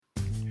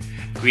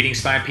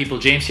Greetings, fine people.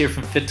 James here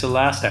from Fit to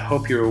Last. I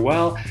hope you're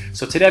well.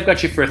 So today I've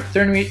got you for a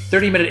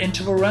 30-minute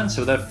interval run.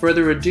 So without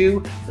further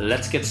ado,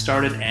 let's get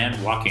started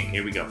and walking.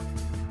 Here we go.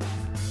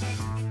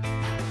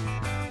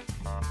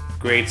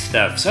 Great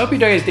stuff. So I hope your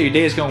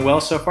day is going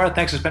well so far.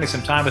 Thanks for spending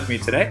some time with me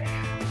today.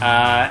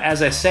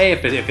 As I say,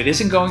 if it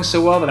isn't going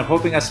so well, then I'm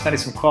hoping that spending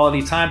some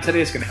quality time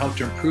today is going to help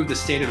to improve the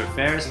state of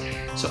affairs.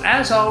 So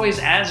as always,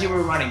 as you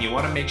were running, you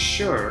want to make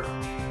sure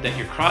that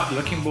you're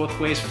looking both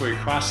ways before you're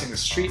crossing the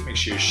street. Make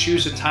sure your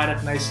shoes are tied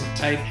up nice and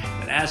tight.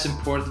 And as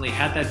importantly,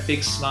 have that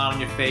big smile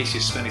on your face.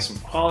 You're spending some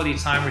quality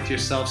time with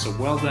yourself. So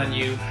well done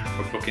you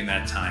for booking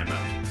that time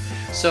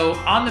out. So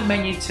on the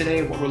menu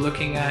today, what we're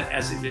looking at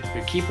as we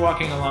keep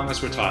walking along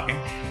as we're talking,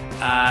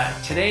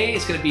 today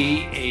is going to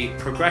be a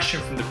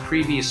progression from the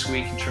previous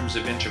week in terms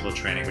of interval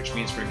training, which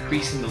means we're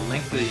increasing the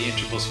length of the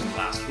intervals from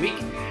last week.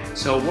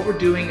 So what we're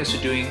doing is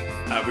we're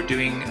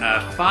doing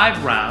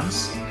 5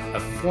 rounds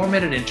of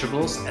 4-minute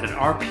intervals at an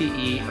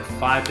RPE of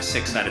 5 to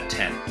 6 out of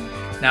 10.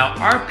 Now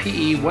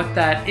RPE, what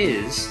that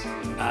is,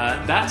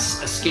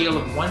 that's a scale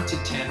of 1 to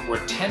 10,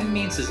 where 10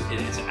 means it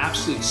is an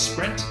absolute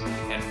sprint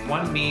and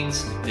 1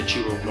 means that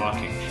you were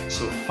walking.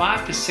 So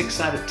 5 to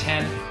 6 out of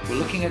 10, we're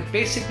looking at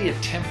basically a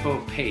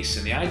tempo pace.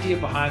 And the idea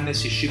behind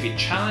this, you should be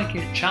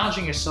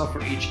challenging yourself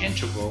for each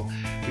interval,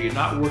 but you're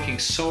not working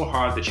so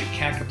hard that you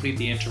can't complete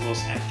the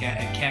intervals and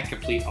can't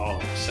complete all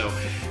of them. So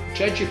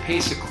judge your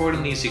pace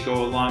accordingly as you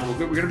go along.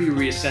 We're going to be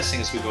reassessing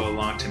as we go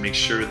along to make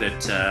sure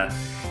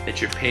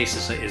that your pace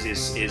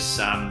is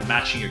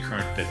matching your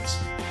current fitness.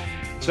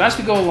 So as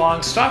we go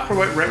along, stop for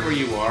right where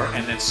you are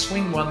and then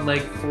swing one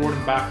leg forward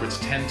and backwards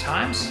 10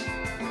 times.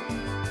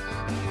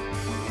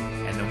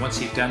 And then once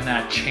you've done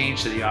that,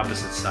 change to the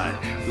opposite side.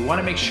 We want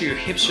to make sure your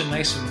hips are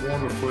nice and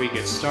warm before you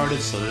get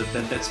started, so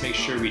let's make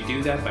sure we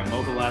do that by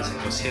mobilizing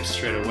those hips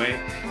straight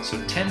away.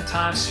 So 10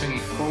 times swinging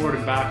forward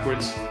and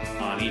backwards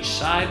on each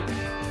side.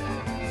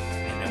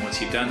 And then once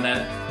you've done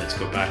that, let's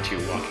go back to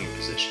your walking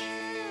position.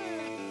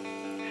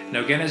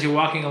 Now again, as you're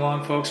walking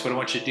along, folks, what I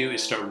want you to do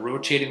is start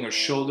rotating your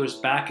shoulders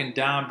back and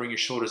down. Bring your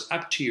shoulders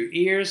up to your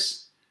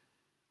ears,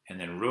 and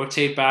then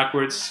rotate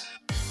backwards.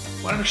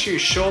 You want to make sure your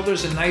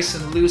shoulders are nice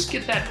and loose.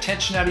 Get that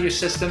tension out of your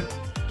system.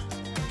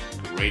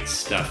 Great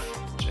stuff.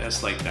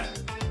 Just like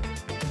that.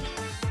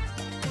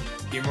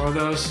 A few more of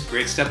those.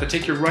 Great stuff. Now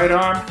take your right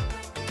arm,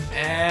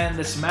 and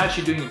let's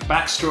imagine you're doing a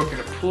backstroke and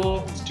a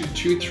pull. Let's do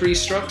 2-3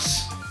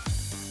 strokes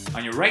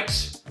on your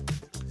right,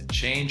 and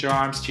change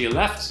arms to your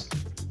left.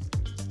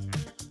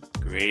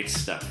 Great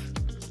stuff.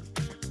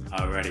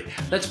 Alrighty,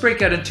 let's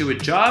break out into a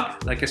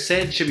jog. Like I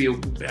said, it should be a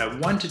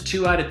 1 to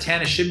 2 out of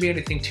 10. It shouldn't be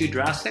anything too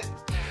drastic.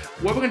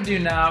 What we're going to do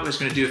now is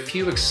going to do a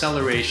few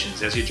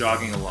accelerations as you're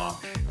jogging along.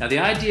 Now the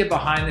idea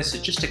behind this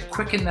is just to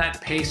quicken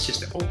that pace,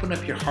 just to open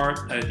up your heart,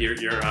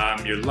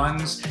 your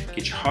lungs,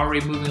 get your heart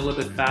rate moving a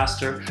little bit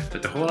faster.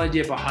 But the whole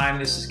idea behind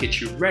this is get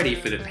you ready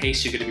for the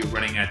pace you're going to be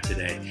running at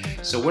today.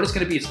 So what it's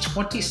going to be is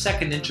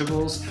 20-second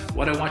intervals.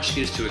 What I want you to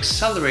do is to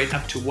accelerate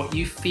up to what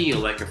you feel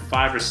like a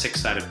 5 or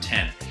 6 out of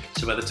 10.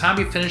 So by the time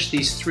you finish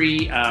these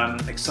 3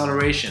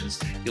 accelerations,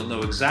 you'll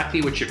know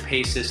exactly what your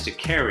pace is to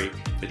carry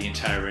for the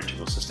entire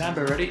interval. So stand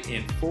by ready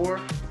in 4,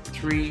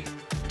 3,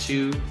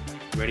 2,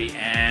 ready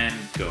and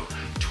go.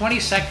 20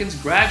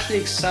 seconds, gradually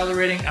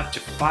accelerating up to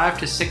 5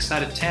 to 6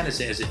 out of 10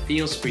 as it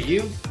feels for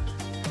you.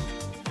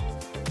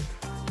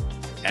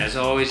 As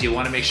always, you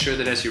want to make sure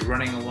that as you're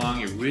running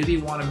along, you really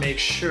want to make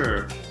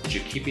sure that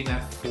you're keeping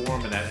that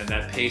form and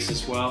that pace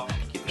as well.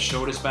 Keep the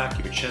shoulders back,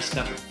 keep your chest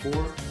up in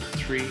 4,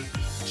 3,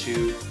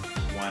 2,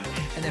 1,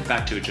 and then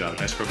back to a jog.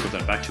 Nice work, well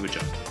done. Back to a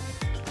jog.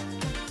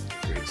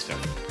 Great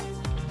stuff.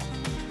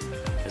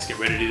 Let's get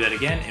ready to do that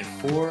again in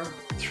 4,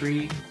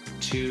 3,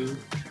 2,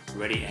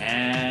 ready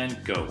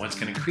and go. Once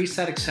again, increase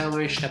that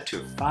acceleration up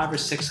to a 5 or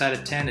 6 out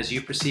of 10 as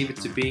you perceive it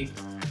to be.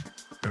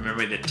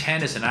 Remember that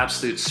 10 is an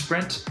absolute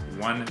sprint,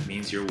 1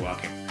 means you're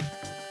walking.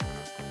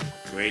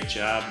 Great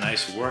job,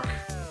 nice work.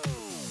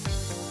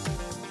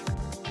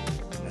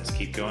 Let's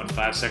keep going,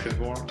 5 seconds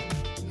more.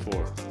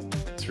 4,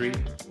 3,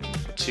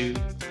 2,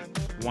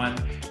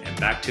 1, and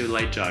back to a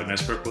light jog.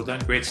 Nice work, well done,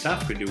 great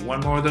stuff. We're gonna do 1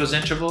 more of those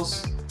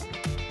intervals.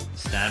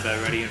 Stand by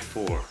ready in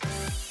 4,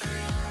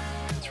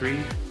 3,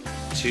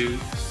 2,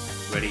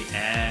 ready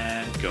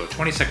and go.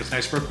 20 seconds,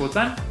 nice work, well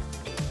done.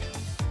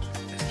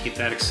 Let's keep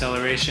that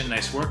acceleration,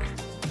 nice work.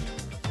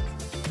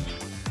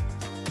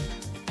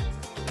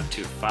 Up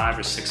to 5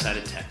 or 6 out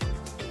of 10.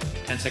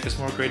 10 seconds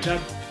more, great job.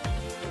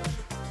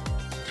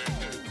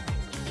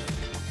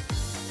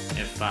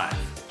 And 5,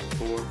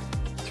 4,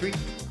 3,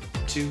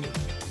 2,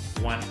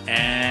 1,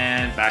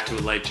 and back to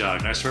a light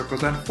jog. Nice work, well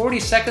done. 40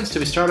 seconds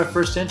till we start our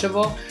first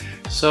interval.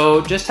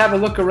 So just have a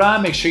look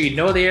around, make sure you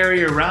know the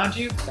area around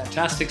you.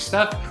 Fantastic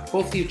stuff.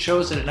 Hopefully you've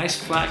chosen a nice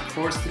flat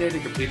course today to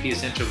complete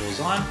these intervals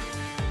on.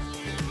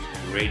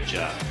 Great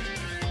job.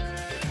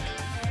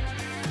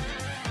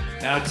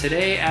 Now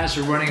today, as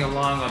we're running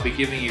along, I'll be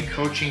giving you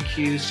coaching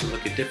cues to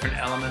look at different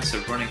elements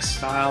of running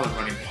style and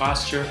running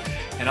posture,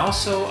 and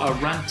also a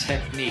run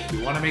technique.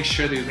 We want to make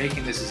sure that we're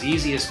making this as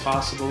easy as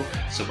possible,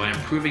 so by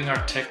improving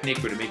our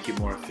technique, we're to make you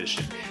more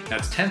efficient. Now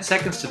it's 10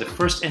 seconds to the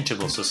first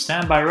interval, so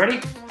stand by ready,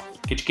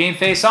 get your game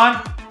face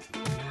on,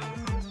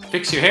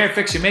 fix your hair,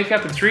 fix your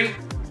makeup in 3,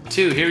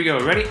 2, here we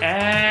go, ready,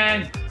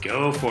 and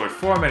go for it.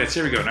 4 minutes,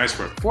 here we go, nice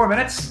work. 4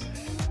 minutes.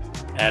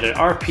 At an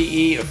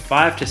RPE of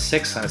 5 to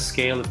 6 on a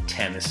scale of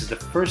 10. This is the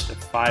first of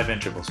 5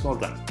 intervals. Well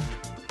done.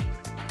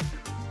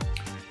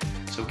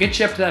 So get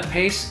you up to that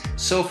pace.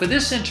 So for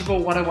this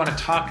interval, what I want to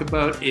talk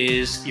about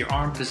is your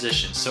arm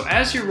position. So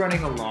as you're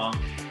running along,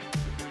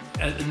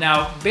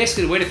 now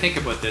basically the way to think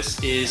about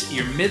this is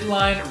your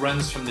midline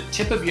runs from the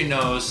tip of your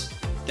nose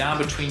down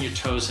between your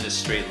toes in a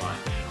straight line.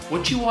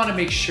 What you want to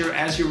make sure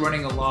as you're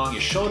running along,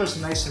 your shoulders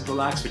are nice and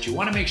relaxed, but you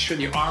want to make sure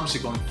that your arms are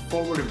going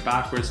forward and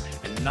backwards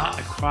and not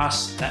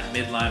across that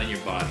midline in your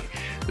body.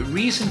 The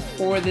reason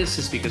for this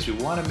is because we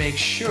want to make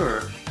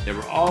sure that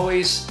we're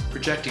always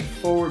projecting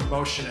forward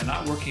motion and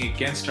not working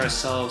against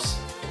ourselves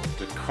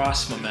with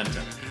cross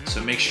momentum.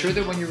 So make sure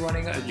that when you're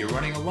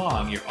running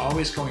along, you're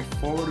always going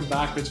forward and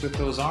backwards with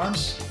those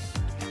arms,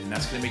 and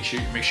that's going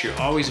to make sure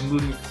you're always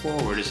moving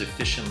forward as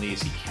efficiently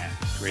as you can.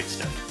 Great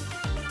stuff.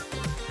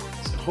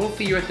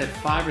 Hopefully you're at that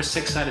 5 or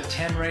 6 out of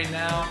 10 right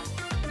now.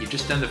 You've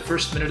just done the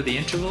first minute of the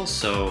interval,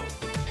 so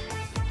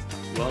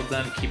well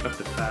done. Keep up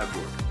the fab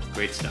work.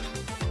 Great stuff.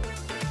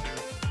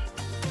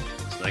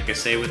 So like I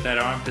say with that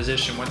arm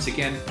position, once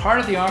again, part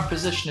of the arm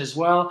position as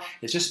well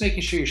is just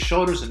making sure your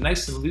shoulders are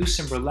nice and loose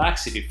and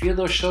relaxed. If you feel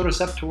those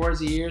shoulders up towards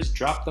the ears,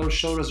 drop those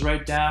shoulders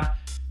right down.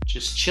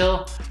 Just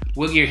chill,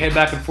 wiggle your head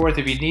back and forth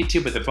if you need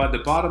to, but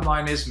the bottom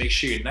line is make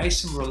sure you're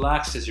nice and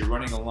relaxed as you're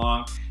running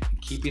along and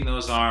keeping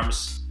those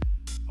arms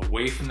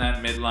away from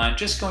that midline,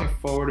 just going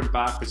forward and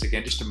backwards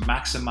again, just to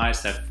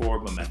maximize that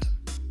forward momentum.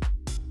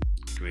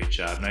 Great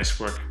job, nice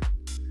work.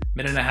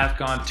 Minute and a half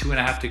gone,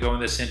 2.5 to go in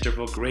this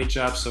interval. Great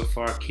job so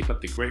far, keep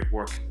up the great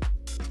work.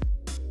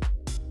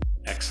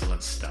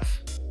 Excellent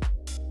stuff.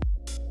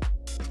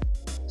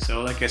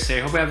 So like I say,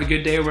 hope you have a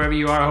good day wherever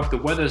you are. I hope the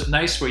weather's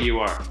nice where you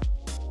are.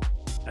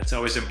 That's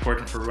always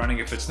important for running.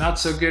 If it's not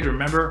so good,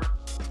 remember,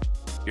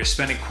 you're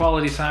spending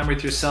quality time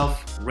with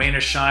yourself, rain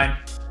or shine.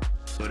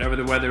 So whatever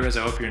the weather is,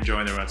 I hope you're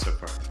enjoying the run so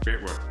far.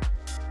 Great work.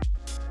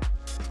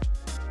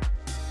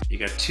 You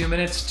got 2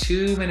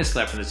 minutes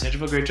left in this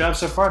interval. Great job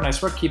so far.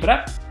 Nice work. Keep it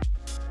up.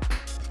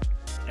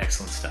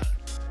 Excellent stuff.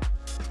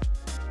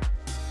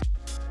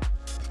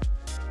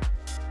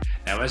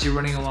 Now as you're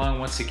running along,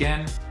 once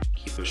again,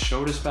 keep those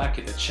shoulders back,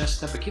 get the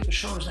chest up, but keep the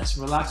shoulders nice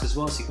and relaxed as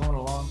well as you're going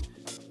along.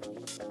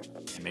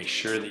 And make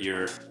sure that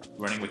you're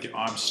running with your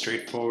arms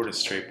straight forward and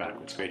straight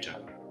backwards. Great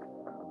job.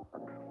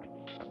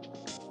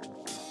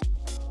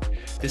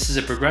 This is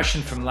a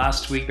progression from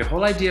last week. The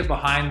whole idea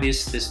behind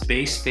this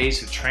base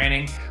phase of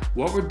training,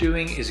 what we're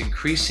doing is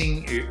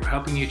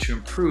helping you to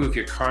improve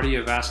your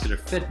cardiovascular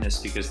fitness,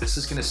 because this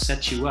is going to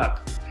set you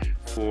up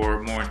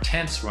for more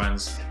intense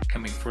runs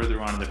coming further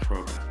on in the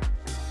program.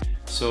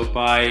 So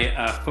by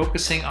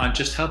focusing on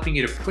just helping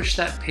you to push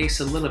that pace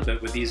a little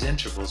bit with these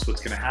intervals,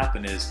 what's going to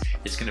happen is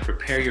it's going to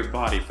prepare your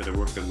body for the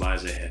work that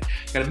lies ahead.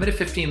 Got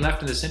 1:15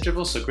 left in this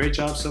interval, so great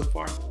job so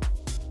far.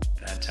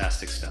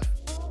 Fantastic stuff.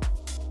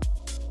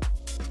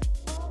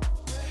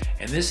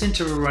 And this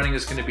interval running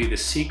is going to be the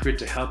secret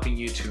to helping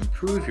you to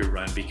improve your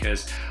run,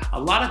 because a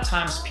lot of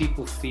times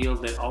people feel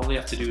that all they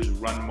have to do is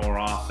run more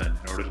often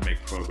in order to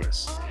make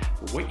progress.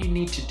 But what you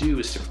need to do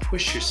is to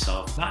push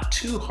yourself, not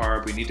too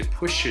hard, but you need to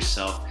push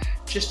yourself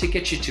just to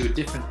get you to a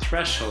different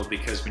threshold,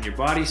 because when your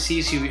body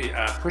sees you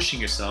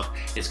pushing yourself,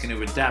 it's going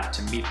to adapt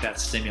to meet that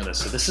stimulus.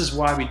 So this is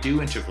why we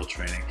do interval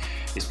training,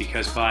 is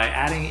because by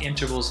adding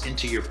intervals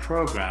into your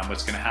program,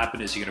 what's going to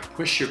happen is you're going to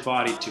push your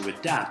body to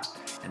adapt,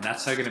 and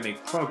that's how you're going to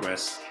make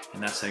progress.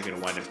 And that's how you're going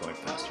to wind up going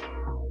faster.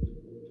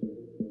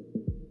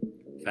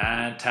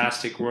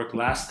 Fantastic work.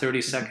 Last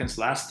 30 seconds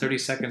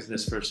in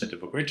this first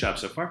interval. Great job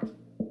so far.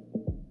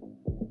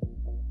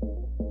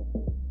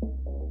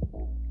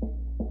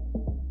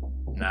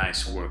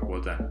 Nice work.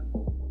 Well done.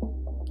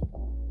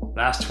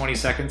 Last 20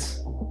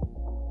 seconds.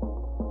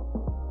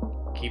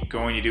 Keep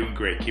going. You're doing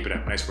great. Keep it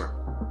up. Nice work.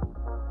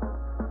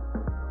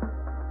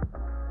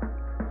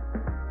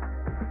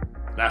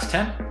 Last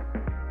 10.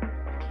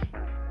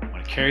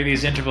 Carry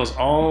these intervals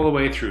all the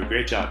way through.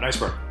 Great job.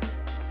 Nice work.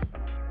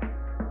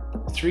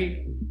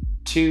 3,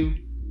 2,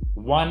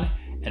 1,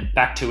 and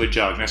back to a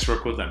jog. Nice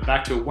work. Well done.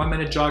 Back to a 1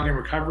 minute jogging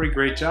recovery.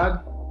 Great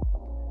jog.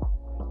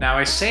 Now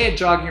I say a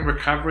jogging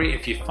recovery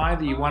if you find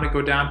that you want to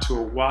go down to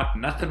a walk,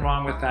 nothing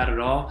wrong with that at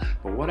all.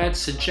 But what I'd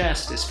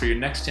suggest is for your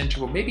next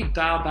interval, maybe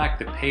dial back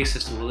the pace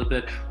just a little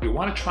bit. We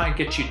want to try and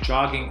get you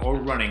jogging or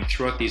running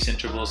throughout these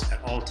intervals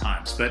at all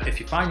times. But if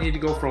you find you need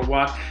to go for a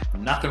walk,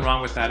 nothing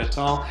wrong with that at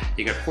all.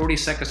 You got 40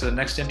 seconds to the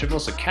next interval,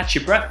 so catch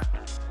your breath.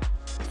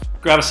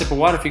 Grab a sip of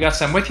water if you got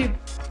some with you.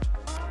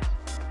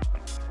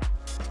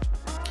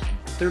 In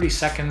 30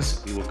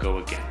 seconds, we will go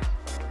again.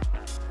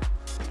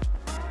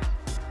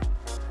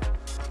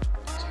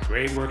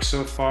 Great work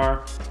so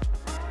far.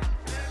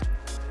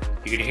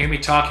 You're going to hear me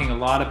talking a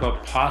lot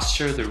about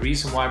posture. The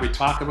reason why we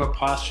talk about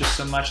posture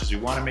so much is we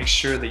want to make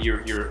sure that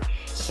you're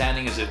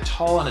standing as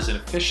tall and as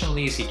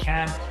efficiently as you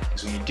can,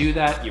 because when you do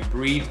that, you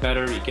breathe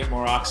better, you get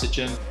more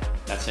oxygen.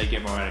 That's how you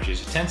get more energy.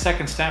 So 10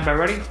 seconds, standby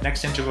ready.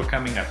 Next interval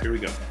coming up. Here we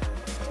go.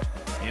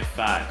 In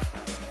 5,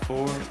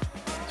 4,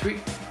 3,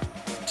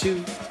 2,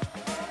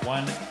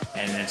 1,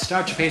 and then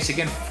start your pace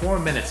again. 4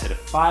 minutes at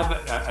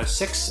a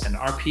 6, an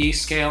RPE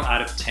scale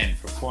out of 10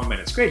 for 4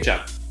 minutes. Great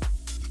job.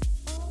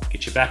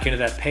 Get you back into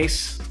that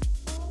pace.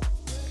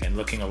 And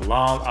looking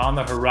along on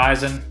the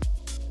horizon,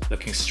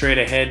 looking straight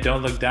ahead.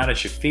 Don't look down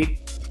at your feet.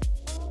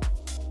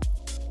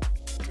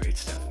 Great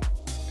stuff.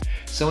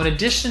 So in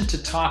addition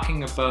to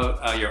talking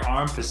about your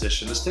arm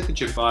position, let's look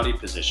at your body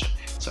position.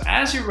 So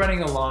as you're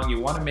running along, you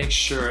want to make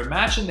sure,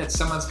 imagine that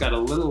someone's got a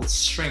little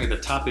string at the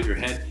top of your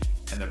head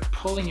and they're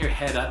pulling your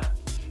head up.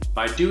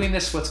 By doing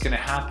this, what's going to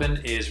happen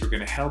is we're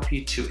going to help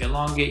you to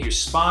elongate your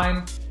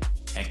spine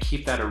and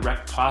keep that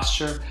erect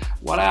posture.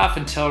 What I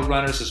often tell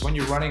runners is when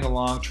you're running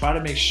along, try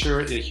to make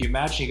sure that you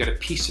imagine you got a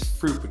piece of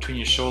fruit between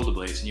your shoulder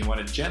blades and you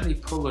want to gently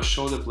pull those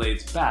shoulder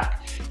blades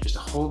back just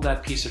to hold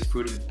that piece of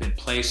fruit in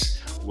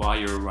place while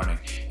you're running.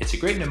 It's a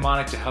great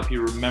mnemonic to help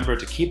you remember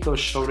to keep those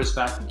shoulders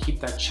back and keep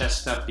that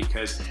chest up,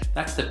 because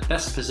that's the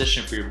best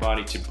position for your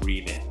body to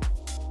breathe in.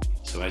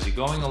 So as you're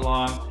going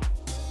along,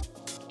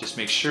 just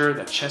make sure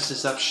that chest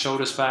is up,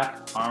 shoulders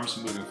back, arms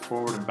moving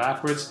forward and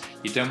backwards.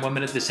 You've done 1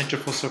 minute this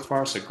interval so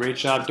far, so great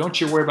job.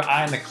 Don't you worry about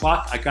eye on the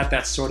clock. I got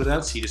that sorted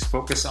out, so you just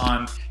focus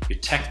on your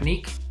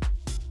technique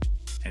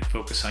and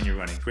focus on your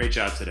running. Great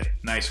job today.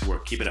 Nice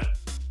work. Keep it up.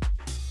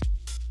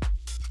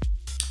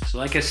 So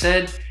like I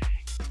said,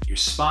 your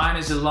spine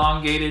is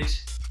elongated,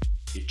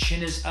 your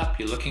chin is up,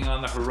 you're looking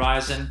on the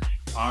horizon,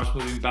 your arms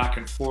moving back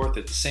and forth.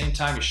 At the same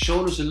time, your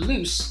shoulders are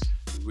loose.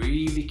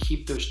 Really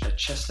keep that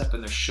chest up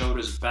and the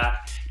shoulders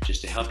back,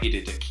 just to help you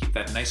to keep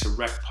that nice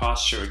erect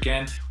posture.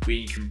 Again, when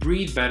you can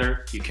breathe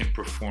better, you can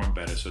perform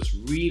better. So it's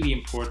really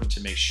important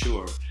to make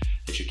sure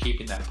that you're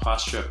keeping that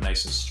posture up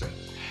nice and straight.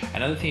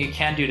 Another thing you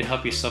can do to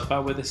help yourself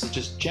out with this is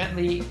just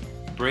gently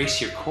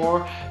brace your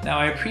core. Now,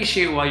 I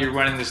appreciate while you're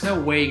running, there's no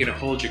way you're going to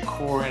hold your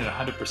core in at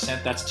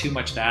 100%. That's too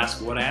much to ask.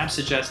 What I am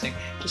suggesting,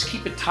 just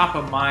keep it top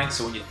of mind.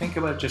 So when you think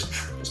about it, just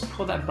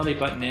pull that belly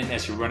button in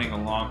as you're running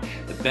along.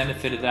 The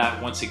benefit of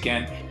that, once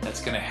again, that's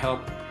going to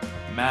help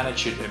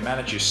manage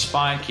your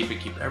spine, keep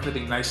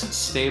everything nice and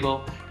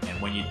stable.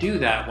 And when you do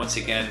that, once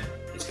again,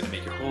 it's going to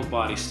make your whole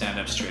body stand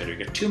up straighter.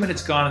 You got 2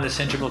 minutes gone in this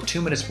interval,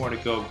 2 minutes more to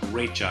go.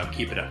 Great job.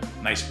 Keep it up.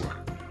 Nice work.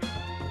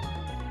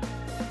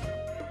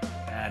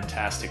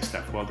 Fantastic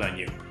stuff. Well done,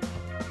 you.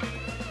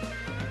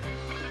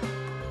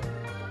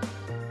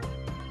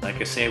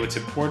 Like I say, what's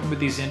important with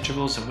these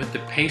intervals and with the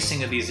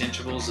pacing of these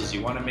intervals is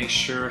you want to make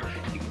sure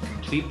you can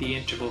complete the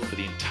interval for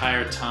the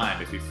entire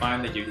time. If you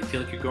find that you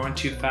feel like you're going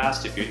too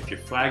fast, if you're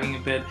flagging a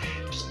bit,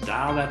 just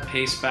dial that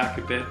pace back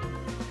a bit.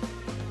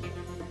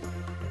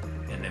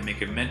 And then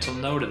make a mental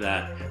note of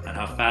that on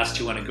how fast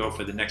you want to go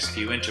for the next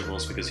few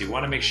intervals, because you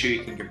want to make sure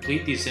you can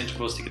complete these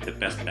intervals to get the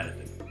best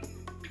benefit.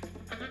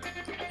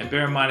 And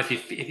bear in mind,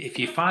 if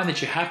you find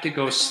that you have to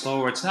go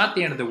slower, it's not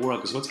the end of the world,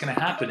 because what's going to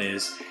happen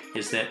is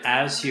that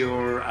as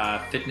your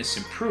fitness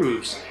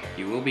improves,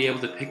 you will be able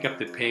to pick up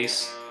the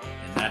pace,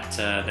 and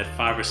that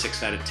 5 or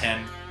 6 out of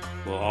 10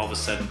 will all of a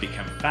sudden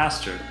become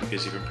faster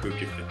because you've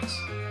improved your fitness.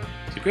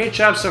 So great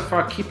job so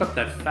far. Keep up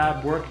that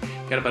fab work.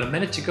 Got about a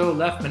minute to go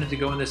left, minute to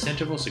go in this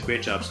interval, so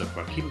great job so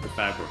far. Keep up the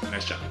fab work.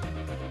 Nice job.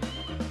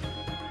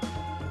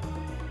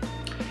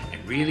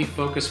 Really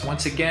focus.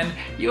 Once again,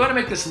 you want to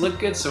make this look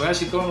good, so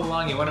as you're going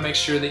along, you want to make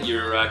sure that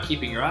you're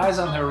keeping your eyes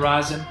on the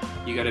horizon.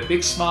 You got a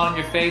big smile on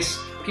your face.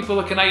 People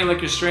looking at you like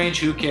you're strange,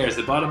 who cares?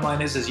 The bottom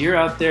line is you're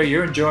out there,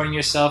 you're enjoying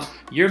yourself,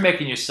 you're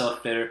making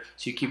yourself better,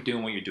 so you keep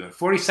doing what you're doing.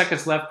 40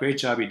 seconds left. Great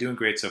job. You're doing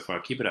great so far.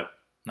 Keep it up.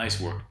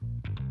 Nice work.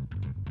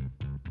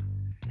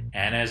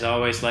 And as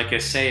always, like I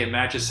say,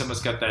 imagine someone's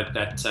got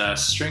that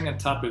string on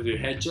top of your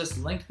head, just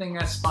lengthening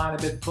that spine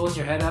a bit, pulling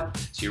your head up,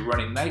 so you're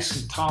running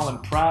nice and tall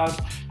and proud.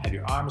 Have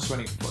your arms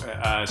swinging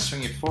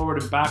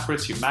forward and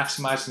backwards, so you're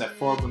maximizing that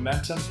forward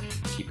momentum.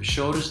 Keep your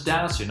shoulders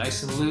down, so you're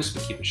nice and loose,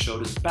 but keep your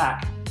shoulders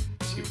back,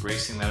 so you're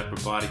bracing that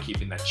upper body,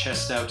 keeping that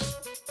chest out,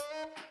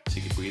 so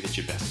you can breathe at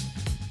your best.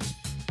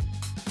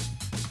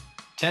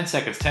 10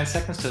 seconds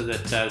so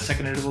that the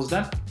second interval is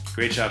done.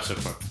 Great job so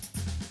far.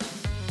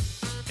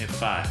 In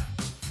 5,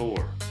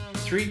 4,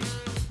 3,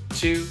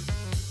 2,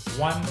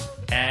 1,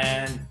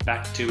 and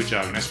back to a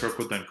jog. Nice work,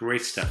 well done.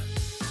 Great stuff.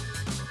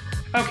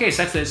 Okay,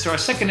 so that's it. So our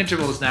second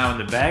interval is now in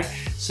the bag.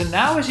 So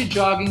now as you're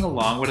jogging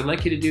along, what I'd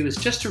like you to do is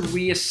just to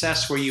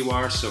reassess where you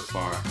are so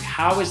far.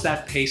 How has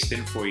that pace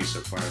been for you so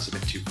far? Has it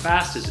been too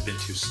fast? Has it been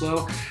too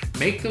slow?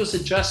 Make those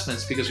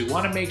adjustments, because we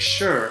want to make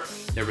sure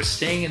that we're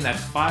staying in that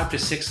 5 to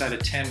 6 out of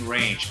 10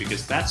 range,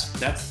 because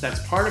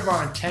that's part of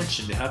our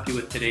intention to help you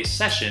with today's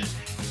session,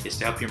 is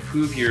to help you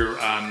improve your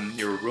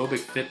aerobic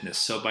fitness.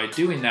 So by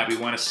doing that, we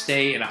want to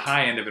stay in a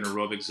high end of an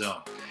aerobic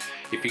zone.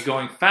 If you're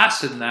going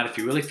faster than that, if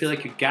you really feel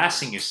like you're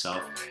gassing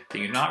yourself,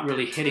 then you're not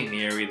really hitting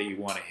the area that you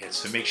want to hit.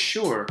 So make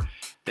sure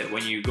that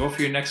when you go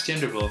for your next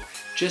interval,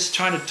 just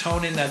try to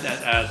tone in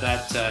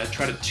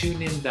try to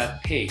tune in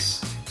that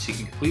pace so you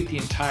can complete the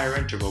entire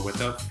interval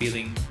without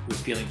feeling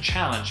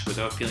challenged,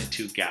 without feeling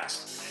too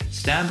gassed.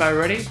 Stand by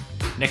ready.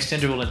 Next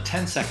interval in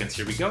 10 seconds.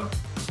 Here we go.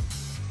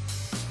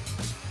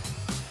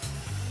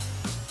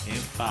 In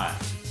 5,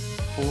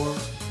 4,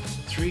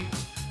 3,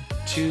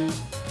 2,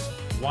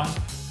 1,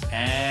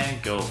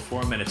 and go.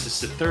 4 minutes.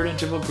 This is the third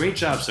interval. Great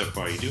job so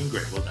far. You're doing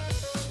great. Well done.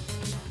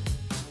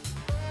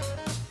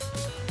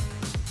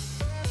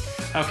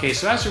 Okay,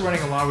 so as you're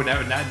running along with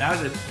that, now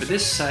for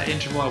this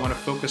interval, I want to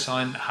focus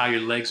on how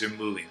your legs are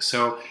moving.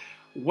 So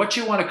what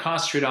you want to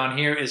concentrate on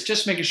here is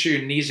just making sure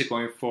your knees are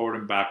going forward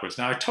and backwards.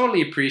 Now, I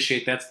totally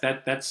appreciate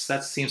that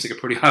seems like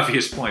a pretty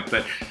obvious point,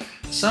 but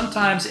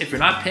sometimes if you're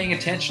not paying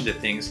attention to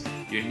things,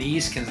 your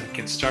knees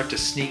can start to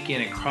sneak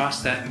in and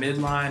cross that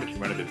midline. You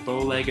can run a bit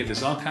bow-legged.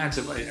 There's all kinds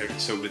of,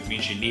 so it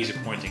means your knees are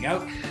pointing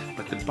out.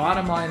 But the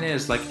bottom line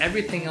is, like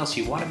everything else,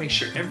 you want to make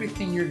sure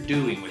everything you're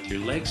doing with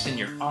your legs and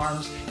your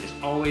arms is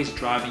always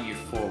driving you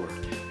forward.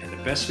 And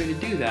the best way to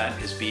do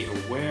that is be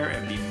aware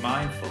and be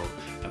mindful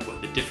of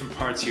what the different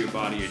parts of your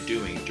body are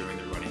doing during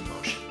the running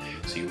motion.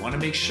 So you want to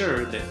make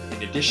sure that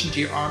in addition to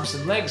your arms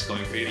and legs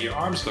going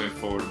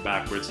forward and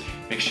backwards,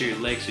 make sure your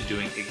legs are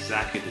doing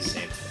exactly the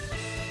same thing.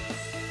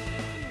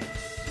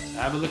 So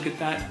have a look at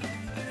that.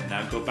 And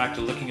now go back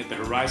to looking at the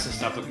horizon.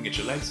 Stop looking at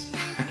your legs.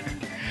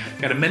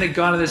 Got a minute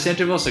gone in this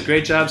interval, so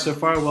great job so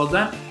far. Well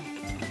done.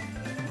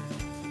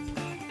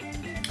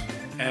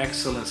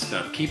 Excellent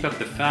stuff. Keep up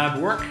the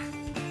fab work.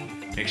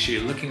 Make sure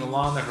you're looking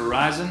along the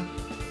horizon.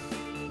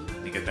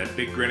 You get that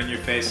big grin on your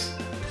face.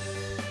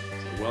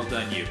 So well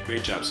done, you.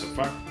 Great job so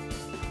far.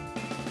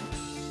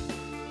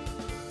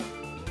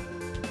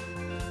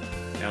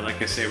 Now,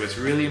 like I say, what's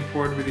really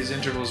important with these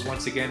intervals,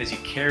 once again, is you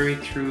carry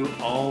through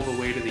all the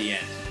way to the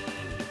end.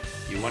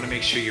 You want to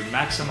make sure you're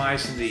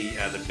maximizing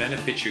the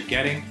benefits you're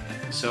getting.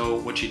 So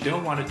what you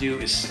don't want to do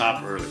is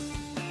stop early.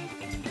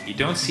 You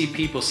don't see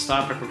people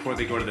stop it before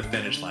they go to the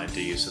finish line,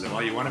 do you? So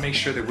then, you want to make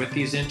sure that with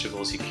these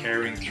intervals, you're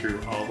carrying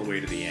through all the way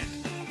to the end.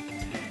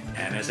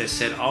 And as I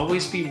said,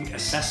 always be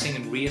assessing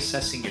and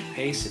reassessing your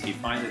pace. If you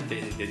find that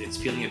it's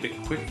feeling a bit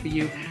quick for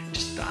you,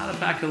 just dial it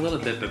back a little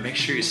bit, but make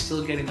sure you're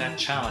still getting that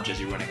challenge as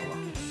you're running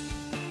along.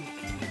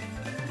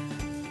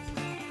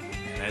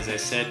 And as I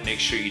said, make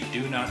sure you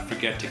do not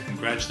forget to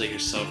congratulate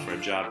yourself for a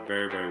job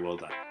very, very well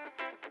done.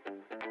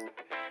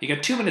 You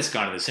got 2 minutes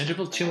gone in this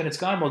interval. 2 minutes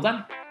gone. Well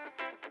done.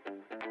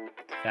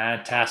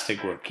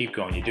 Fantastic work. Keep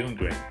going. You're doing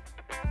great.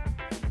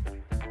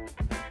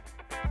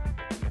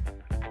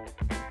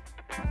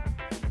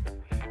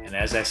 And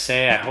as I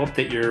say, I hope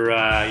that your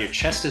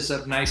chest is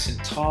up nice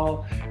and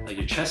tall.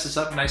 Your chest is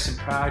up nice and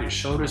proud. Your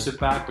shoulders are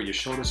back, but your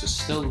shoulders are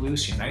still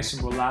loose. You're nice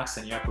and relaxed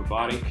in your upper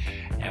body.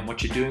 And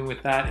what you're doing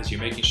with that is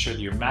you're making sure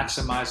that you're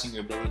maximizing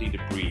your ability to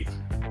breathe.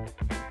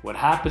 What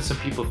happens when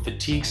people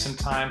fatigue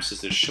sometimes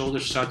is their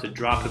shoulders start to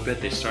drop a bit.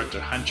 They start to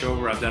hunch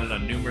over. I've done it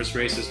on numerous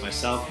races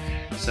myself.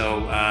 So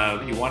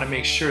you want to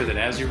make sure that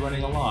as you're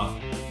running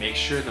along, make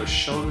sure those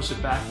shoulders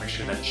are back, make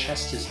sure that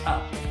chest is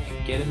up,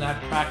 and get in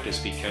that practice,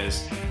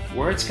 because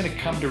where it's going to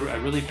come to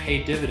really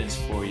pay dividends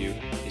for you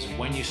is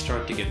when you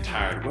start to get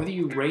tired. Whether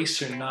you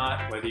race or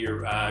not, whether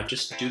you're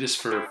just do this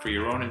for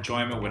your own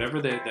enjoyment,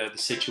 whatever the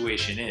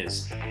situation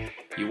is,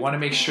 you want to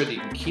make sure that you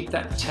can keep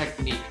that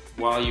technique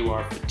while you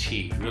are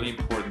fatigued. Really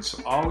important.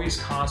 So always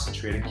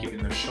concentrate on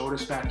keeping those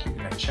shoulders back, keeping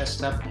that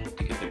chest up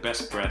to get the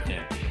best breath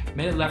in.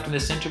 Minute left in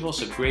this interval,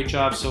 so great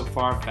job so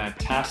far.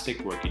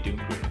 Fantastic work. You're doing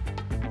great.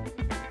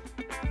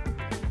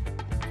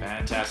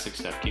 Fantastic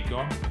stuff. Keep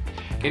going.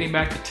 Getting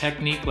back to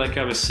technique, like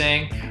I was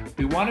saying,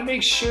 we want to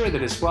make sure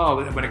that as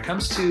well, when it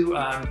comes to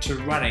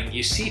running,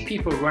 you see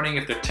people running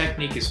if their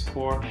technique is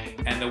poor,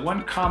 and the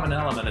one common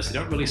element is they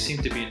don't really seem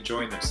to be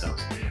enjoying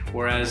themselves.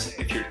 Whereas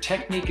if your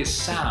technique is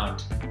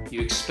sound,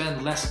 you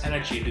expend less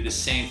energy to do the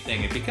same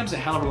thing. It becomes a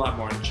hell of a lot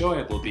more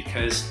enjoyable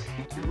because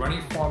your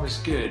running form is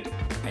good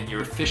and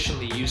you're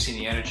efficiently using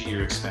the energy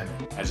you're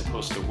expending as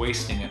opposed to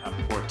wasting it on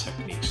poor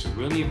technique. So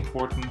really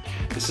important.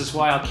 This is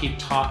why I'll keep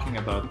talking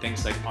about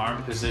things like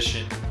arm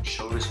position,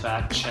 shoulders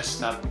back,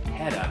 chest up,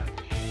 head up,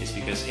 is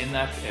because in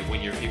that,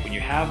 when you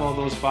have all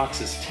those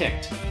boxes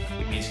ticked,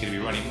 it means you're going to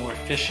be running more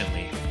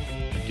efficiently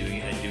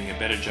and doing a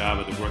better job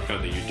of the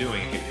workout that you're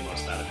doing and getting the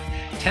most out of it.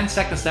 10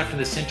 seconds left in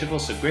this interval,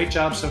 so great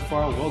job so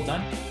far. Well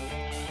done.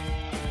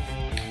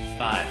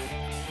 5,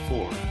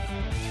 4,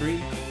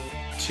 3,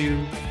 2,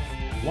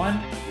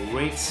 1.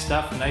 Great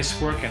stuff.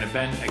 Nice work. And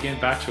again,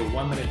 back to a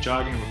 1-minute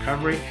jogging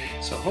recovery.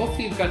 So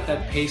hopefully you've got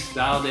that pace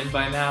dialed in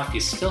by now. If you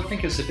still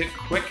think it's a bit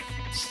quick,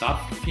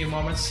 stop for a few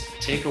moments,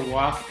 take a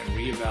walk, and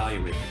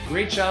reevaluate.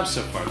 Great job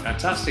so far.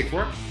 Fantastic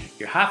work.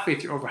 You're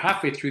over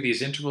halfway through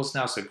these intervals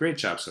now, so great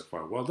job so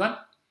far. Well done.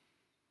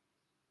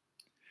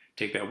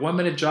 Take that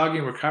 1-minute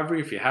jogging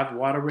recovery. If you have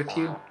water with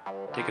you,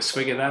 take a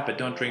swig of that, but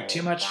don't drink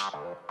too much.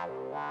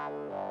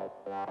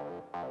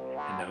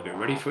 And then we'll get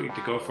ready for you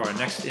to go for our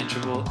next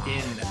interval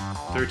in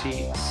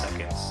 30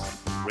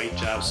 seconds. Great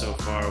job so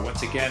far.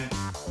 Once again,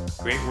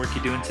 great work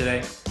you're doing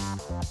today.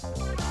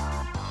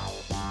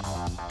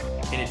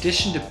 In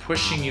addition to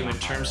pushing you in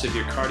terms of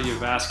your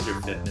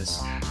cardiovascular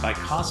fitness, by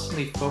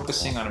constantly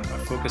focusing on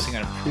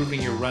improving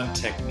your run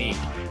technique,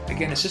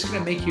 again, it's just going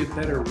to make you a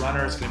better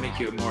runner, it's going to make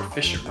you a more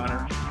efficient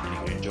runner, and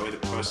you're going to enjoy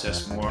the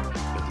process more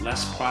with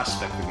less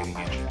prospect for getting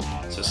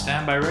injured. So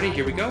stand by ready,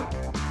 here we go.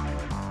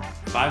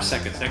 5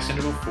 seconds, next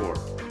interval, 4,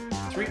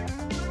 3, 2,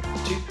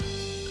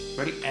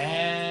 ready,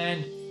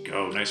 and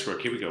go. Nice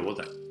work, here we go, well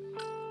done.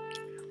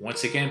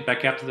 Once again,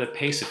 back up to the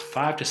pace of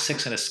 5 to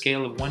 6 on a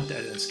scale of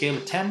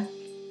 10.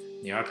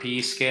 The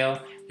RPE scale,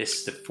 this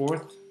is the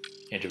 4th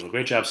interval.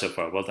 Great job so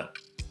far, well done.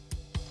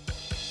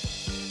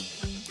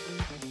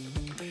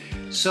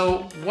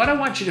 So what I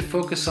want you to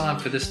focus on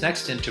for this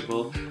next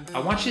interval, I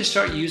want you to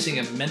start using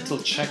a mental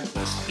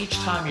checklist each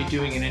time you're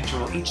doing an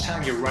interval, each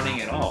time you're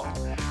running at all,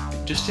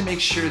 just to make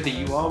sure that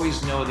you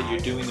always know that you're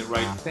doing the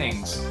right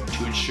things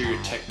to ensure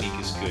your technique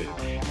is good.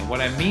 And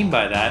what I mean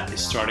by that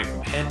is starting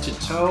from head to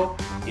toe,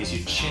 is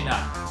your chin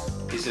up.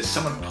 Is there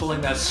someone pulling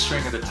that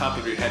string at the top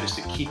of your head is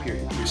to keep your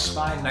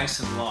spine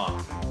nice and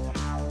long?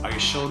 Are your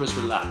shoulders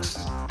relaxed?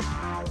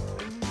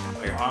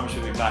 Are your arms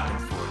moving back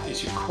and forth?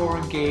 Is your core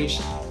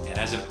engaged? And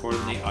as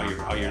importantly,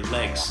 are your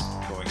legs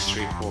going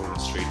straight forward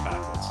and straight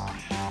backwards?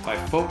 By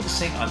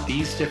focusing on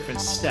these different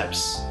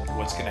steps,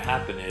 what's going to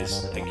happen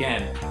is,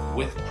 again,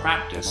 with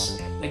practice,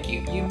 like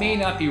you may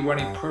not be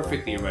running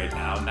perfectly right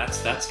now, and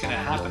that's going to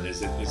happen.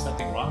 There's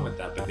nothing wrong with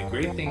that. But the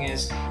great thing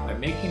is, by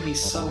making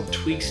these subtle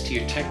tweaks to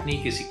your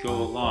technique as you go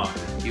along,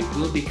 you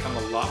will become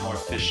a lot more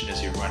efficient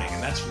as you're running.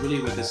 And that's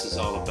really what this is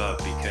all about,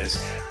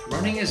 because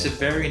running is a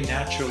very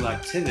natural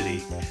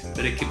activity,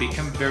 but it can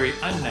become very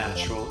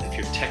unnatural if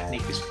your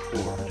technique is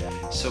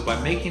poor. So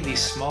by making these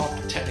small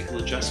technical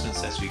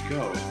adjustments as we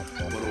go,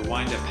 what will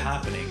wind up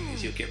happening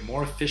is you'll get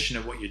more efficient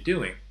at what you're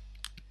doing.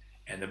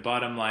 And the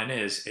bottom line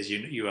is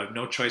you have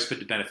no choice but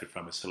to benefit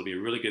from it. So it'll be a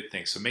really good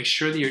thing. So make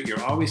sure that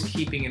you're always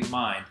keeping in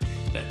mind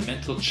that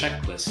mental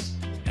checklist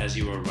as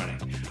you are running.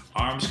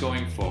 Arms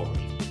going forward,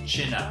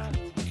 chin up,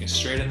 looking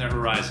straight in the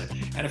horizon.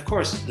 And of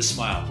course, the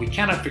smile. We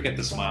cannot forget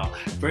the smile.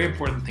 Very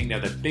important thing to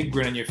have that big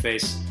grin on your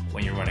face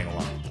when you're running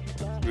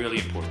along. Really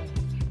important.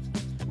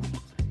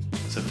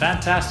 So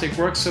fantastic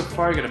work so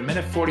far. You got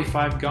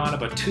 1:45 gone,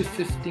 about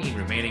 2:15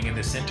 remaining in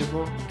this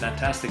interval.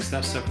 Fantastic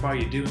stuff so far.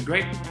 You're doing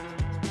great.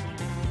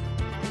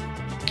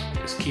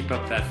 Just keep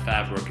up that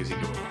fab work as you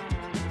go along.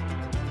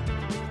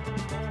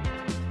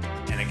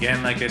 And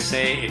again, like I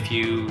say, if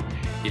you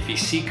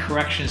see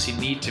corrections you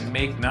need to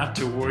make, not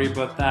to worry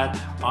about that.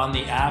 On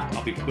the app,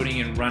 I'll be putting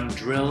in run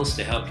drills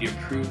to help you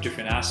improve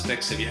different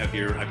aspects of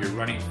your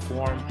running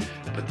form.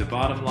 But the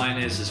bottom line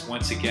is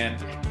once again,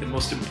 the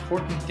most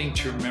important thing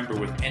to remember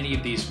with any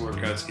of these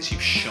workouts is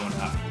you've shown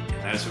up.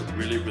 And that is what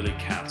really, really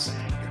counts.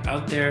 You're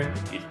out there,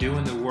 you're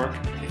doing the work.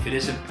 If it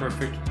isn't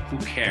perfect, who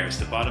cares?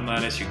 The bottom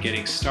line is you're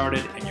getting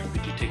started and you're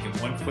taking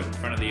one foot in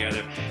front of the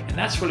other. And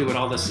that's really what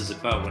all this is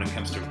about when it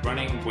comes to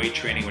running, weight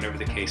training, whatever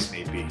the case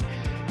may be.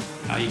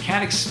 You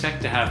can't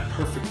expect to have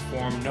perfect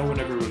form. No one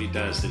ever really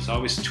does. There's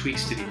always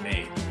tweaks to be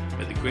made.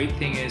 But the great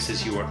thing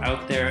is you are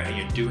out there and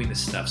you're doing the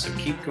stuff. So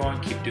keep going,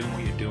 keep doing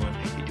what you're doing.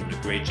 You're doing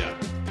a great job.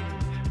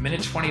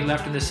 1:20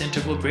 left in this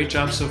interval. Great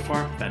job so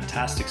far.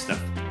 Fantastic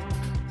stuff.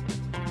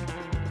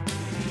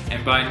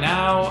 And by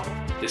now,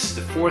 this is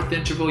the 4th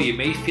interval. You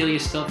may feel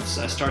yourself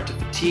start to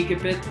fatigue a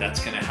bit.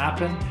 That's going to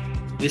happen.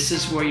 This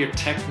is where your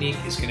technique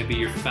is going to be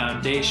your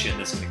foundation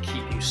that's going to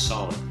keep you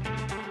solid.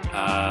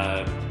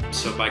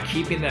 So by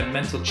keeping that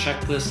mental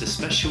checklist,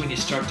 especially when you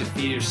start to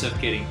feel yourself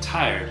getting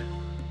tired,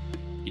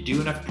 you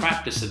do enough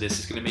practice of this,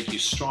 it's going to make you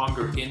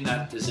stronger in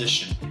that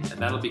position, and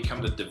that'll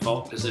become the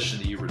default position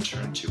that you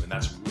return to. And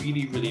that's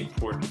really, really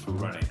important for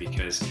running,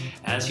 because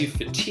as you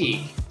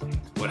fatigue,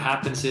 what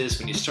happens is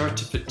when you start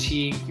to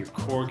fatigue, your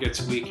core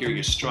gets weaker,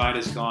 your stride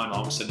is gone,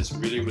 all of a sudden it's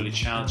really, really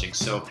challenging.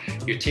 So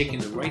you're taking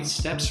the right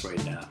steps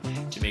right now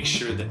to make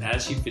sure that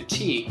as you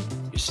fatigue,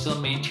 you're still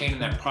maintaining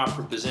that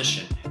proper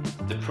position.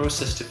 The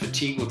process to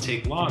fatigue will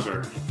take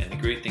longer, and the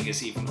great thing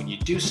is even when you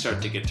do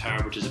start to get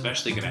tired, which is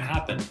eventually going to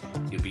happen,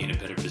 you'll be in a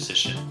better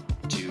position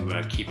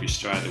to keep your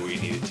stride the way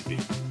you need it to be.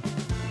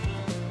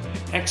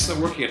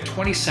 Excellent work. You got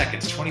 20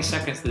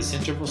 seconds this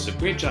interval, so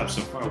great job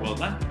so far, well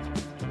done.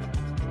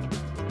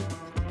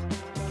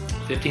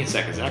 15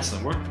 seconds,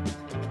 excellent work.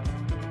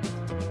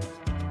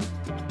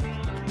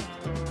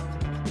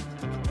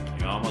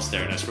 You're almost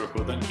there, nice work,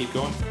 well done, keep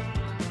going.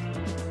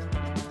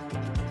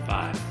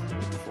 5,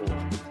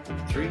 4,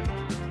 3,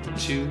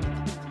 2,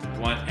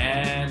 1,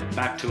 and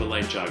back to a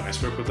light jog.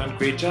 Nice work, well done,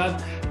 great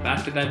job.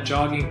 Back to that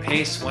jogging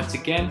pace. Once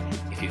again,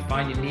 if you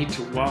find you need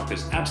to walk,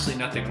 there's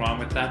absolutely nothing wrong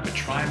with that, but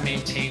try and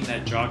maintain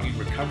that jogging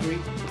recovery.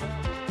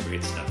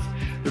 Great stuff.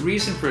 The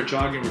reason for a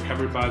jogging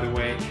recovery, by the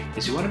way,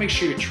 is you want to make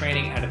sure you're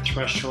training at a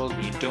threshold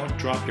where you don't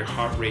drop your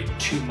heart rate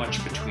too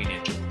much between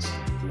intervals.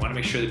 want to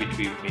make sure that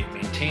we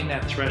maintain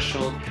that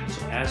threshold.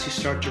 So as you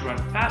start to run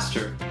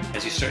faster,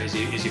 as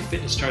your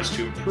fitness starts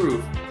to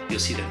improve, you'll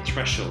see that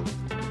threshold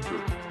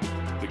improve,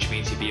 which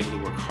means you'll be able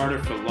to work harder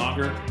for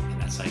longer,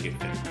 and that's how you get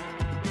fitter.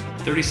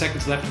 30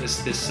 seconds left in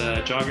this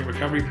jogging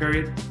recovery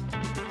period,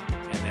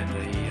 and then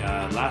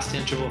the last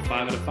interval, 5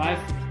 out of 5.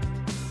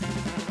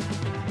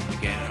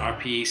 Again, an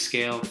RPE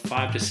scale,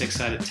 5 to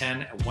 6 out of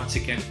 10. And once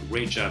again,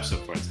 great job so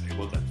far today.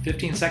 Well done.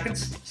 15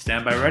 seconds.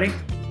 Stand by ready.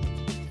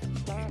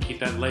 And keep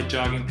that light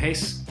jogging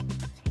pace.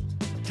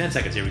 10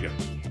 seconds. Here we go.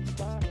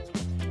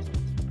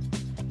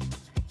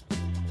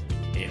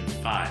 In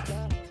 5,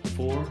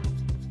 4,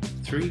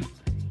 3,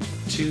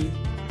 2,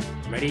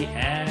 ready,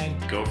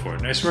 and go for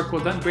it. Nice work.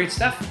 Well done. Great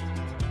stuff.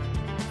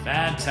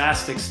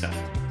 Fantastic stuff.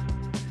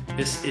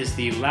 This is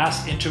the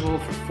last interval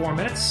for 4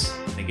 minutes.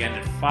 And again,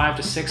 at 5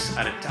 to 6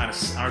 on an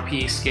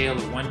RPE scale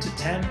of 1 to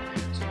 10.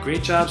 So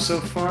great job so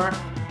far.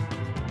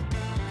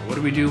 What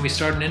do we do when we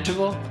start an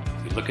interval?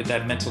 We look at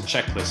that mental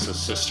checklist.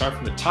 So start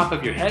from the top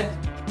of your head.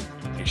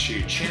 Make sure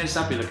your chin is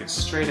up. You're looking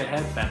straight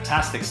ahead.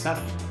 Fantastic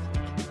stuff.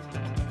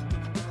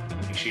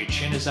 Make sure your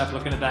chin is up,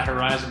 looking at that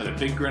horizon with a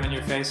big grin on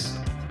your face.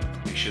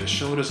 Make sure the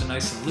shoulders are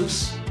nice and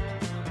loose.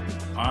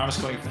 Arms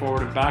going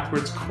forward and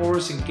backwards, core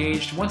is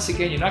engaged. Once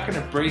again, you're not going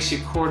to brace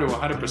your core to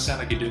 100%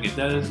 like you're doing a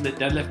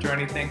deadlift or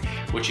anything.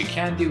 What you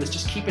can do is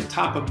just keep it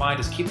top of mind,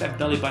 just keep that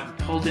belly button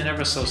pulled in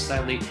ever so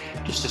slightly,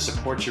 just to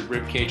support your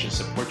rib cage and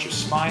support your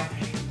spine.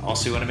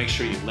 Also, you want to make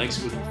sure your legs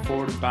are moving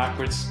forward and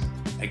backwards.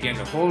 Again,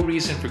 the whole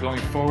reason for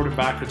going forward and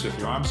backwards with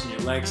your arms and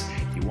your legs,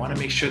 you want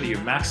to make sure that you're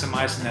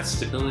maximizing that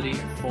stability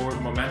and forward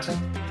momentum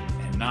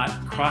and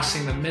not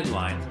crossing the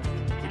midline,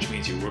 which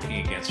means you're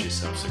working against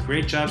yourself. So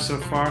great job so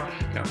far.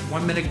 Got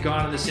 1 minute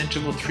gone in this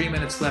interval, 3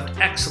 minutes left.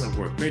 Excellent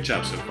work. Great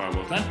job so far.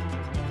 Well done.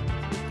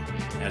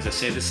 And as I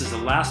say, this is the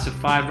last of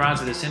 5 rounds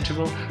of this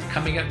interval.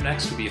 Coming up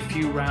next will be a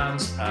few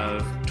rounds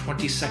of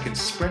 20-second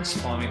sprints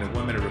following the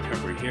 1 minute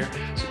recovery here.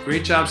 So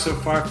great job so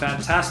far.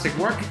 Fantastic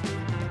work.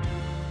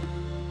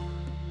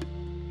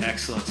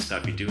 Excellent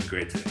stuff. You're doing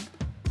great today.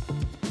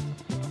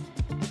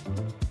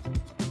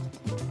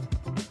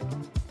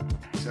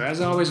 So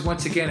as always,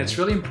 once again, it's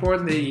really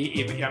important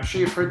that I'm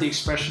sure you've heard the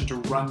expression to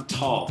run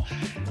tall.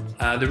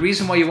 The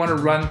reason why you want to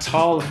run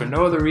tall, if for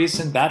no other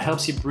reason, that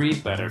helps you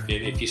breathe better.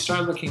 If you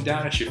start looking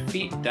down at your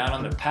feet, down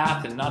on the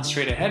path, and not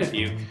straight ahead of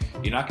you,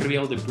 you're not going to be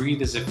able to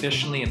breathe as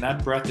efficiently, and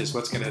that breath is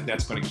that's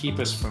going to keep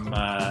us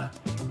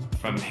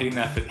from hitting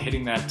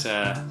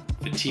that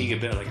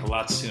fatigue a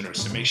lot sooner.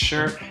 So make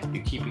sure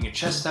you're keeping your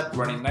chest up,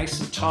 running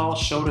nice and tall,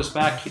 shoulders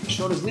back. Keep the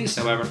shoulders loose,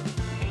 however,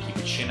 and keep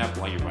your chin up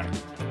while you're running.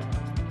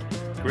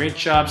 Great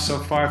job so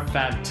far.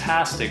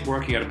 Fantastic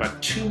work. You got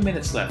about 2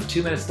 minutes left.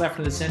 2 minutes left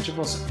in this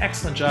interval. So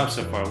excellent job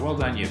so far. Well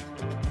done, you.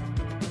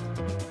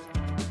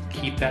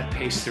 Keep that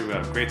pace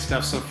throughout. Great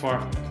stuff so far.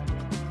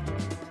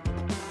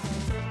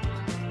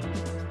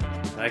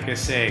 Like I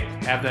say,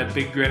 have that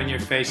big grin on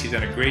your face. You've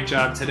done a great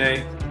job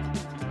today.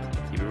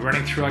 You've been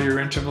running through all your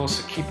intervals,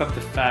 so keep up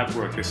the fab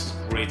work. This is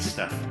great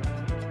stuff.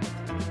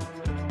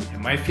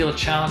 It might feel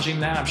challenging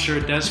now. I'm sure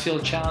it does feel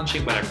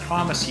challenging, but I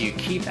promise you,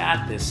 keep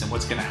at this, and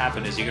what's going to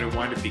happen is you're going to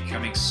wind up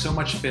becoming so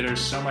much fitter,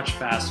 so much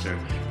faster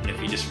than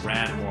if you just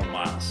ran more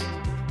miles.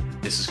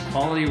 This is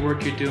quality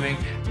work you're doing.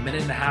 A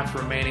minute and a half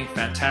remaining.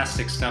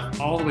 Fantastic stuff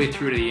all the way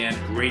through to the end.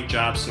 Great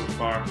job so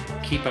far.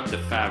 Keep up the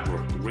fab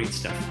work. Great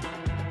stuff.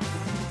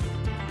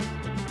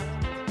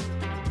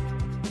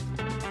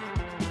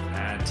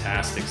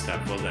 Fantastic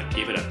stuff. Well done.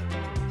 Keep it up.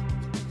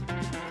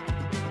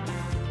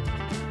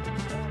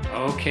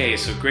 Okay,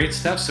 so great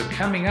stuff. So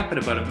coming up at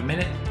about a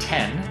minute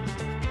 10,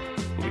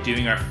 we'll be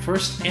doing our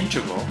first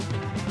interval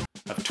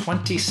of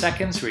 20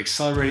 seconds. We're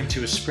accelerating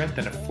to a sprint,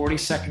 then a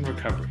 40-second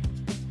recovery.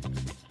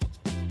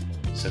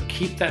 So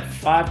keep that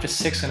 5 to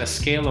 6 on a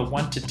scale of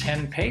 1 to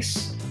 10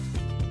 pace.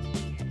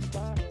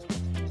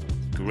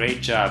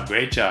 Great job,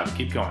 great job.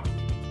 Keep going.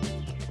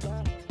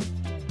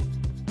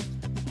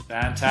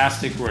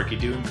 Fantastic work. You're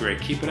doing great.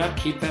 Keep it up.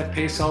 Keep that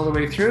pace all the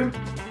way through.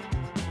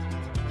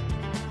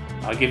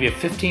 I'll give you a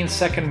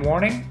 15-second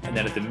warning, and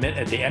then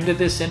at the end of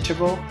this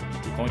interval,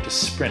 we're going to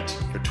sprint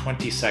for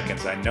 20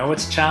 seconds. I know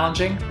it's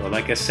challenging, but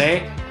like I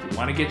say, we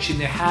want to get you in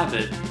the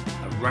habit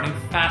of running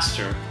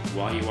faster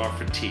while you are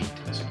fatigued.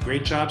 It's a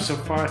great job so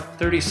far.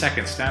 30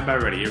 seconds. Stand by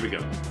ready. Here we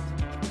go.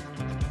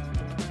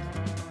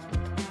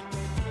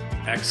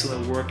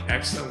 Excellent work.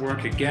 Excellent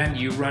work. Again,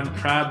 you run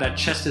proud. That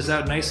chest is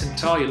out nice and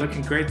tall. You're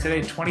looking great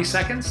today. 20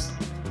 seconds.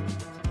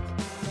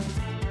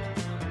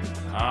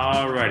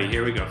 Alrighty,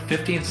 here we go.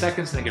 15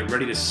 seconds, and then get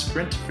ready to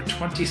sprint for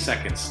 20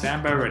 seconds.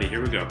 Stand by ready.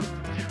 Here we go.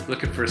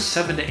 Looking for a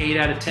 7 to 8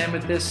 out of 10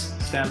 with this.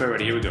 Stand by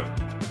ready. Here we go.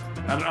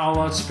 Not an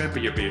all-out sprint,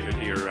 but you're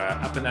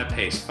up in that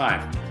pace.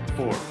 5,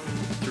 4,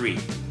 3,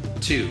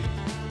 2.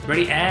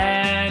 Ready,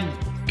 and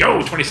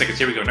go. 20 seconds.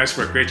 Here we go. Nice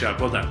work. Great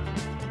job. Well done.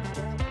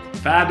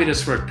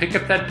 Fabulous work. Pick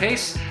up that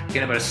pace.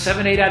 Again, about a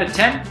 7, 8 out of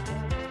 10.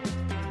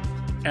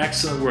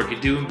 Excellent work. You're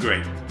doing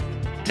great.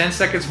 10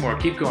 seconds more.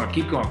 Keep going.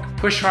 Keep going.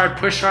 Push hard.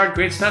 Push hard.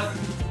 Great stuff.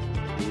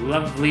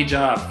 Lovely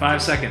job.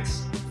 5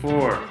 seconds.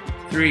 4,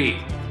 3,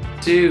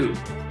 2,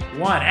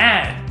 1,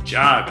 and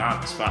jog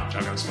on the spot.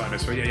 Jog on the spot.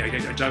 Nice work. Yeah,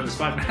 jog on the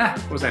spot.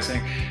 What was I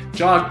saying?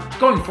 Jog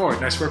going forward.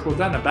 Nice work. Well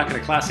done. I'm back in the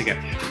class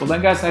again. Well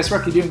done, guys. Nice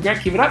work. You're doing great.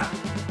 Keep it up.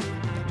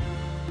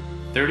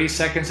 30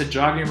 seconds of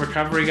jogging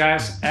recovery,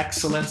 guys.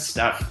 Excellent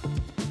stuff.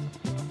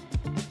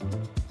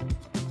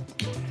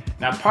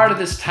 Now, part of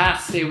this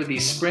task today with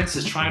these sprints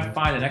is try and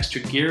find an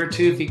extra gear or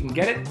two if you can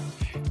get it.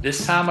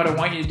 This time, what I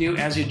want you to do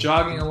as you're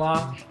jogging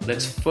along,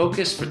 let's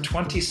focus for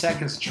 20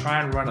 seconds,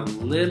 try and run a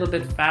little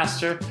bit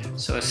faster.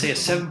 So I say a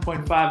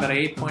 7.5 out of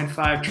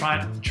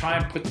 8.5, try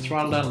and put the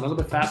throttle down a little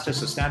bit faster.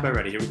 So stand by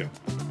ready, here we go.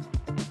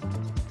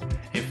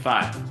 In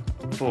 5,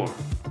 4,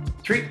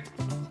 3,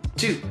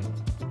 2,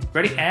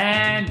 ready,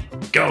 and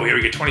go. Here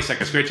we go, 20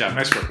 seconds, great job,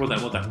 nice work, well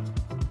done, well done.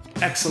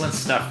 Excellent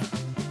stuff.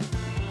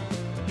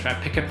 Try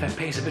and pick up that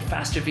pace a bit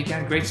faster if you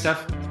can, great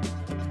stuff.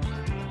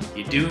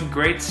 You're doing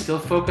great. Still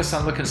focus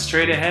on looking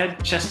straight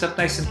ahead. Chest up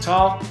nice and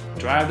tall.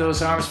 Drive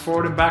those arms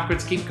forward and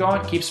backwards. Keep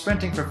going. Keep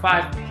sprinting for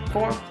 5,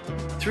 4,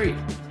 3,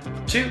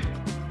 2,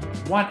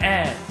 1,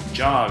 and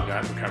jog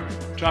on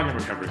recovery. Jog and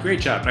recovery.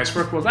 Great job. Nice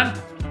work. Well done.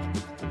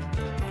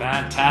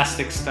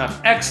 Fantastic stuff.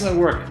 Excellent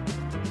work.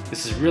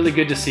 This is really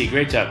good to see.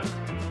 Great job.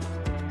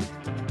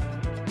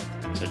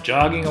 So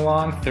jogging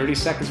along. 30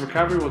 seconds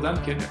recovery. Well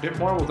done. Getting a bit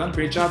more. Well done.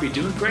 Great job. You're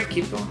doing great.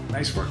 Keep going.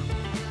 Nice work.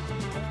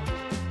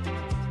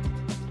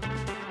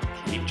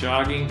 Keep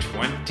jogging,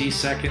 20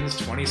 seconds,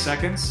 20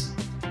 seconds.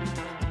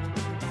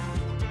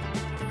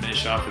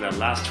 Finish off with that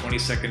last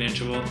 20-second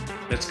interval.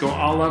 Let's go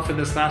all out for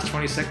this last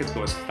 20 seconds.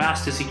 Go as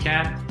fast as you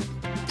can.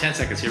 10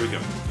 seconds, here we go.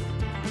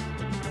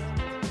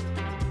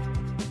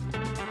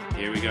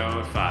 Here we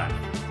go, 5,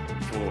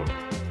 4,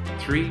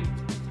 3,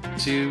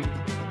 2,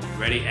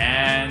 ready,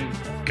 and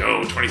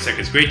go. 20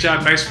 seconds, great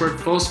job, nice work,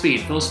 full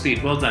speed,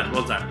 well done,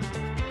 well done.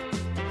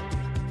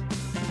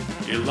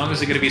 Your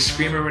lungs are going to be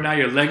screaming right now.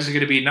 Your legs are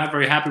going to be not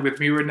very happy with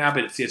me right now,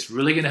 but it's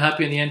really going to help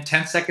you in the end.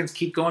 10 seconds.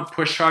 Keep going.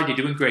 Push hard. You're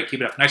doing great. Keep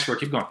it up. Nice work.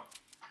 Keep going.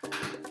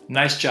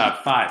 Nice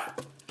job. 5,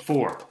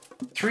 4,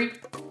 3,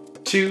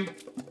 2,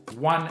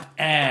 1,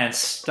 and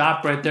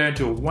stop right there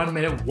into a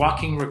 1-minute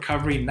walking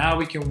recovery. Now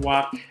we can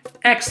walk.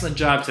 Excellent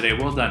job today.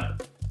 Well done.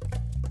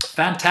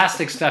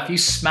 Fantastic stuff. You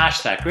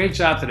smashed that. Great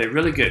job today.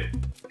 Really good.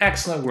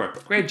 Excellent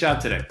work. Great job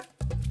today.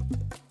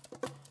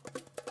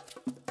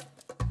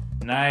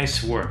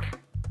 Nice work.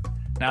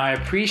 Now, I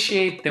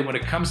appreciate that when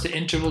it comes to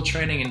interval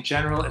training in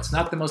general, it's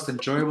not the most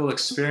enjoyable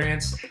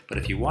experience, but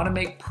if you want to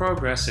make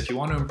progress, if you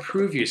want to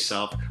improve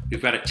yourself,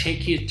 we've got to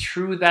take you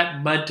through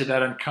that mud to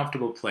that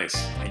uncomfortable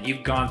place, and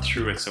you've gone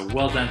through it, so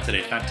well done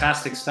today.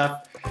 Fantastic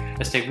stuff.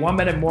 Let's take 1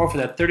 minute more for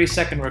that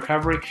 30-second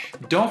recovery.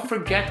 Don't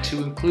forget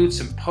to include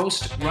some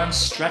post-run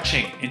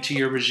stretching into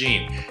your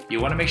regime. You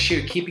want to make sure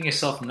you're keeping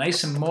yourself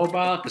nice and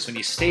mobile, because when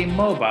you stay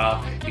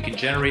mobile, you can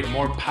generate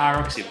more power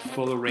because you have a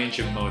fuller range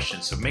of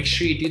motion. So make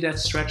sure you do that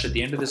stretch at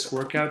the end of this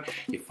workout.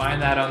 You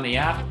find that on the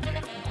app.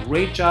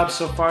 Great job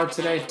so far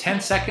today.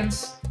 10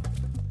 seconds.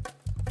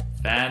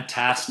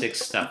 Fantastic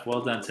stuff.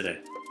 Well done today.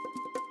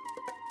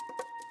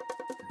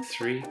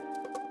 3,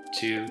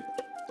 2,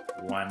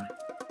 1.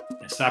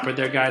 And stop right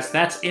there, guys.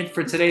 That's it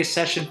for today's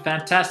session.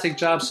 Fantastic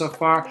job so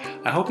far.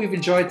 I hope you've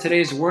enjoyed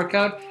today's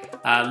workout.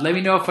 Let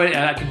me know if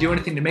I can do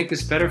anything to make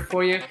this better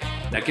for you.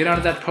 Now get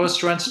onto that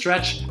post-run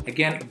stretch.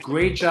 Again,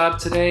 great job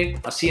today.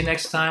 I'll see you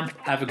next time.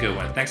 Have a good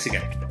one. Thanks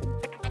again.